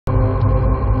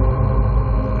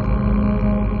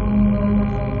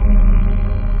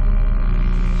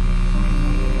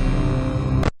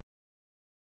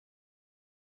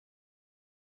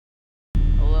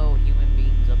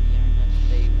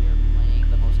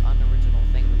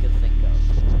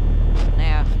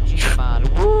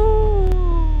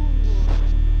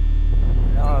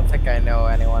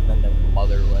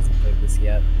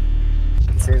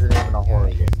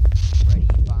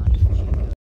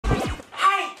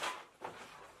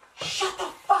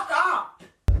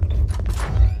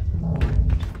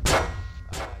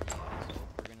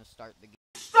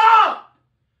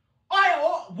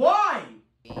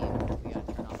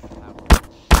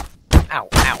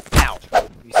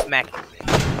smack.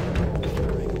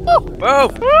 Move! Move!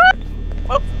 Move!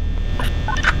 Hello?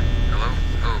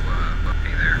 Oh,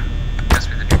 hey there. Must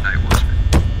be the new night watchman.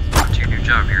 What's your new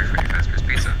job here for your fast-food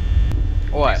pizza?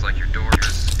 What? Seems like your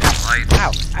doors and lights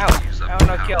use up no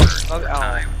power kill. over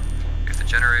time. If the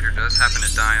generator does happen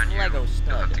to die on you, you'll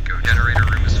have to go. Generator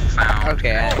room is found.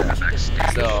 Okay,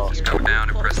 backstage. so Just go down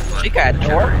and press the button. she got a for the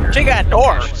door. generator. She got a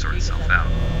door. It should sort itself out.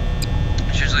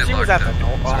 It's usually She was locked at up, the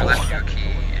door. so I left you a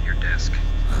key in your desk.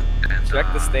 And, Check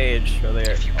the stage. Are they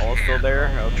if you all still can, there?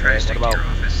 try to Okay, stick what to about...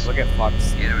 your office. Look at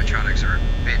Fox. The animatronics are a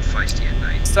bit feisty at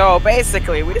night. So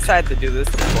basically, we decided to do this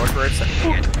to torture us.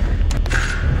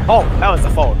 Oh, that was the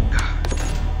phone.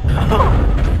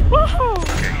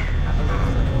 Okay.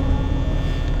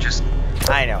 Just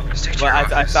I know. stay to But your I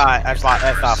office.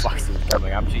 thought Foxy was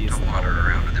coming. I'm cheesing. Don't wander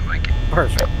around with the mic.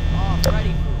 Perfect. Oh,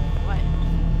 Freddy, what?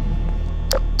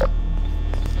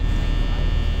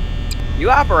 You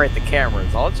operate the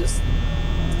cameras. I'll just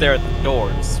stare at the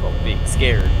doors while being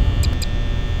scared.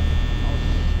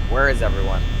 Where is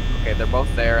everyone? Okay, they're both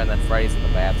there, and then Freddy's in the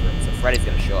bathroom. So Freddy's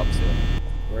gonna show up soon.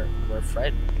 Where's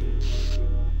Fred?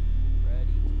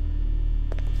 Freddy.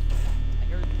 I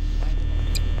heard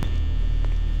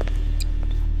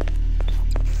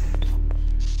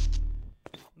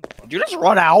Did you just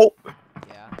run out?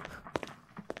 yeah.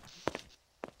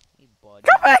 Hey, bud.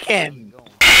 Come back in!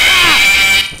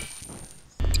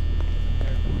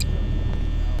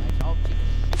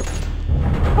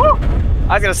 Woo!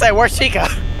 I was gonna say, where's Chica?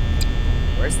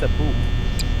 Where's the poop?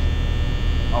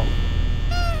 Oh.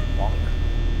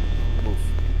 Bonk. Move.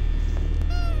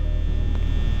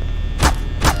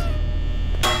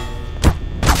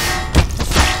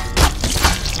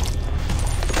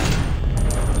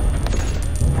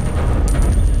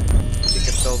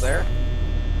 Chica's still there?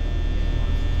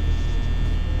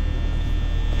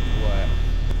 What?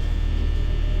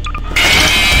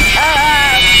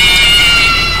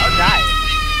 I'll die.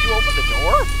 You open the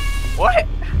door? What?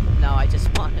 No, I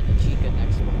just wanted a Chica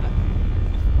next one.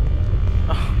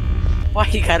 Oh, why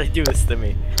you gotta do this to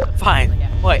me? Fine.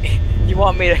 What? You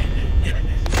want me to?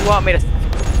 You want me to?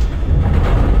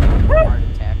 Heart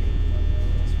attack.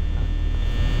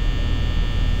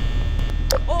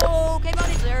 Oh, okay,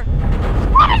 buddy's there.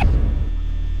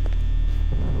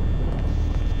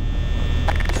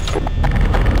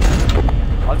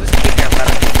 I'll just keep your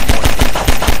medical point.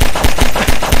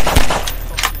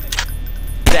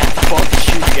 That fuck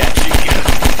Chica.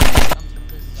 Comes from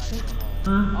this side of the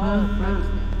wall. Oh, Freddy's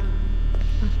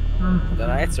there. The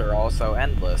nights are also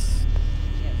endless.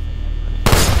 Yes,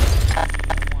 I never.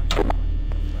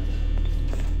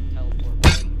 Teleport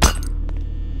Freddy.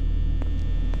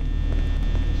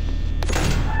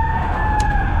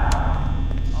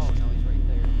 Oh no, he's right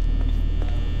there.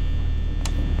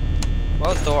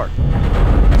 Close door.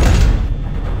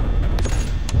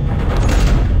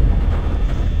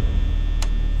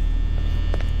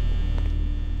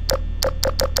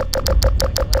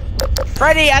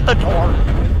 Freddy at the door.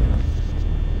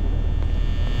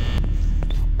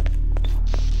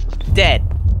 Dead.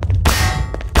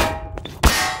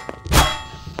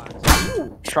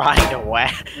 Ooh, trying to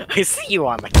whack. I see you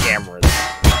on the cameras.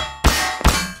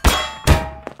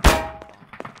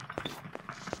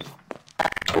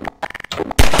 You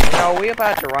know, we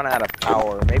about to run out of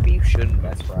power. Maybe you shouldn't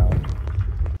mess around.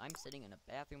 I'm sitting in a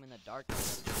bathroom in the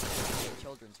darkness at a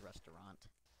children's restaurant.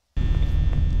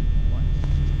 What?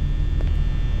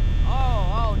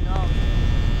 Oh no.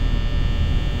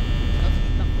 Doesn't he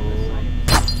come from this side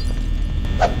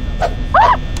of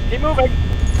this? Keep moving!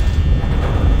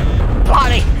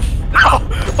 Bonnie! No!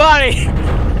 Bonnie!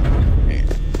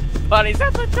 Bonnie's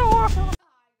at the door!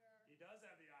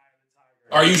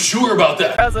 Are you sure about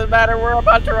that? Doesn't matter, we're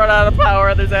about to run out of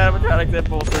power. There's animatronics at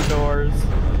both their doors.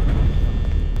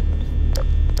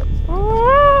 Ooh.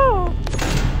 Oh,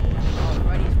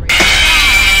 Freddy's right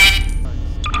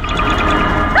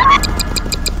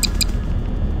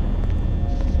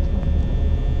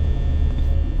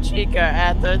Chica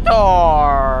at the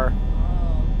door!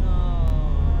 Oh no.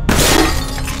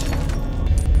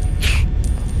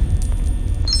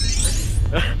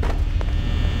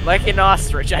 Like an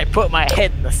ostrich, I put my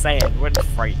head in the sand when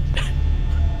frightened. Can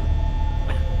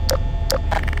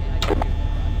I get your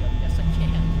body up? Yes, I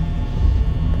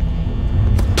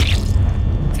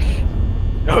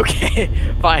can. Okay,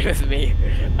 fine with me.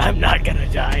 I'm not gonna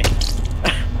die.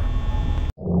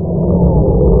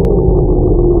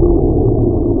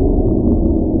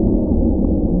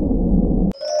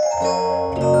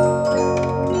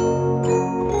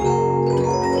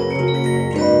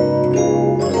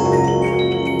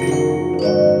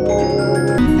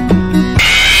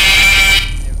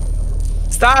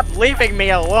 Stop leaving me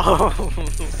alone.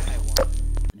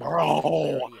 Bro,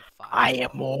 35. I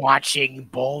am watching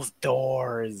both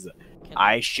doors. Can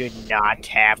I should not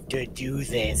have to do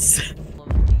this.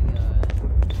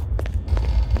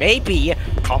 Maybe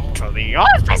come to the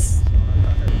office.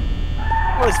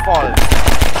 What's fun?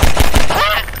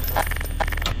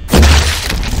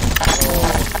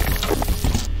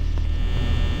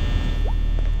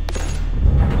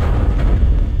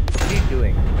 What are you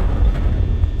doing?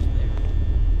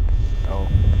 Oh.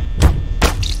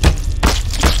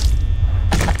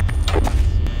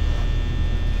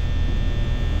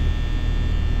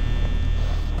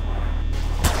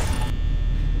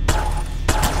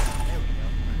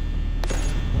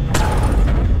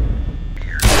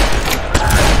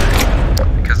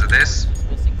 Because of this,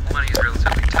 money is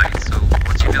relatively tight, so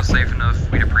once you feel safe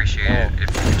enough, we'd appreciate it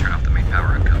if you could turn off the main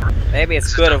power and cover. Maybe it's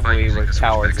This is good done if by we using were the switch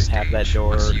cowards and have that backstage. door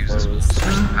Once you use this, closed.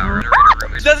 switch the power generator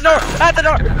room is There's a door! found At the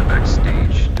door! connected to the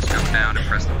backstage. Just go down and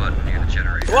press the button near the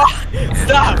generator. What? And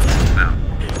Stop! turn itself out.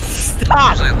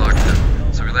 Stop! Usually locked up,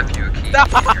 so we left you a key Stop!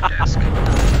 in your desk. And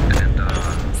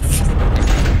if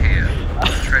you can,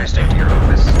 try to stick to your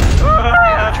office. The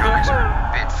animatronics are a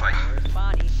bit fighty. Where's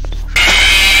Bonnie?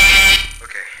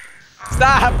 Okay.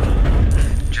 Stop!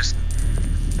 Just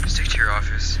stick to your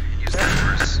office and use the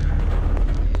doors.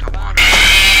 Don't wander.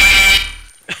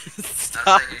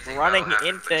 Stop anything running will happen,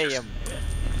 into but just- him.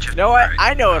 You know what?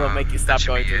 I know it'll make you stop should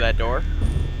going be through it. that door.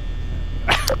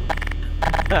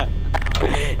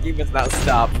 You must not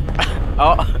stop.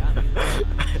 Oh.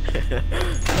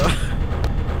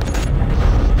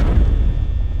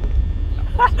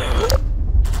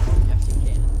 Yes, you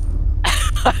can.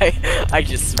 I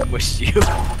just smushed you.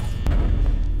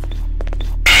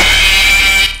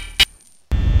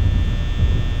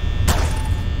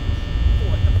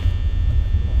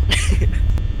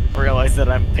 Realize that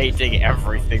I'm painting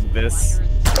everything this.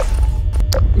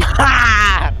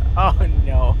 Oh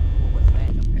no.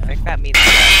 I think that means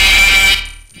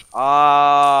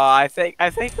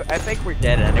I think we're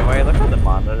dead anyway. Look at the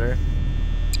monitor.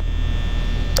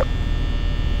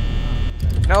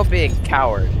 No being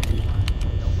coward.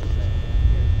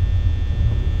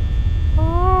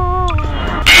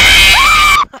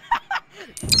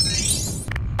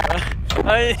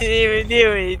 I didn't even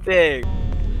do anything.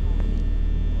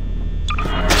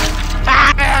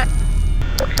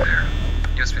 Be there.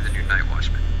 You must be the new night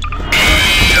watchman. We'd like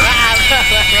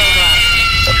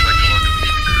to welcome you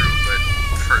to the crew, but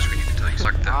first we need to tell you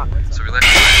something. So we left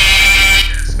you at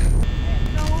your desk.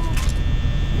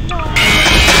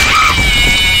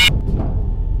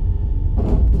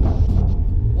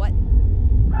 What?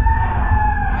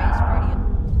 Why is Freddy in?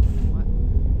 What?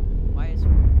 Why is?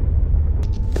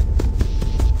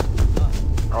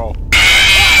 Oh.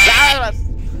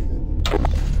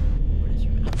 What is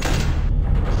your?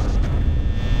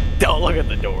 Don't look at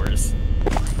the doors.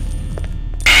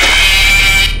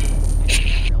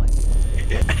 Really?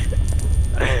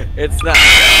 It's not.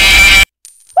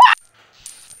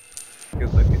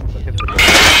 Look at the door.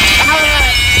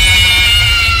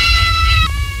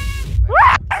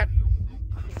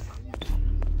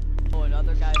 Oh,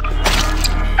 another guy.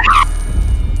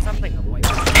 Something of white.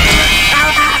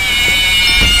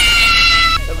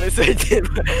 At least I did.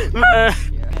 Yeah.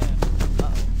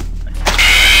 Uh-oh.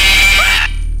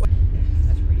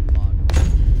 That's pretty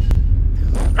blocked.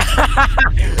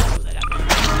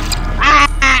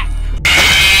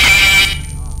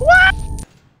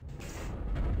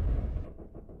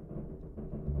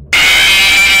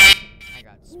 I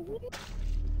got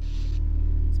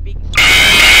speaking.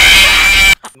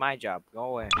 My job. Go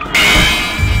away.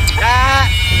 Ah!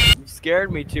 You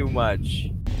scared me too much.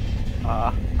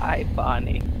 Hi,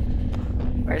 Bonnie.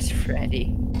 Where's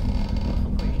Freddy?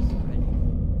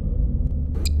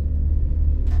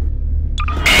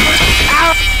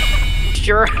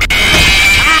 Sure.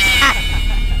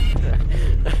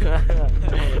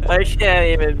 I can't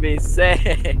even be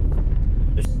safe.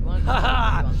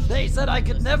 Haha! They said I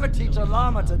could never teach a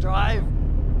llama to drive.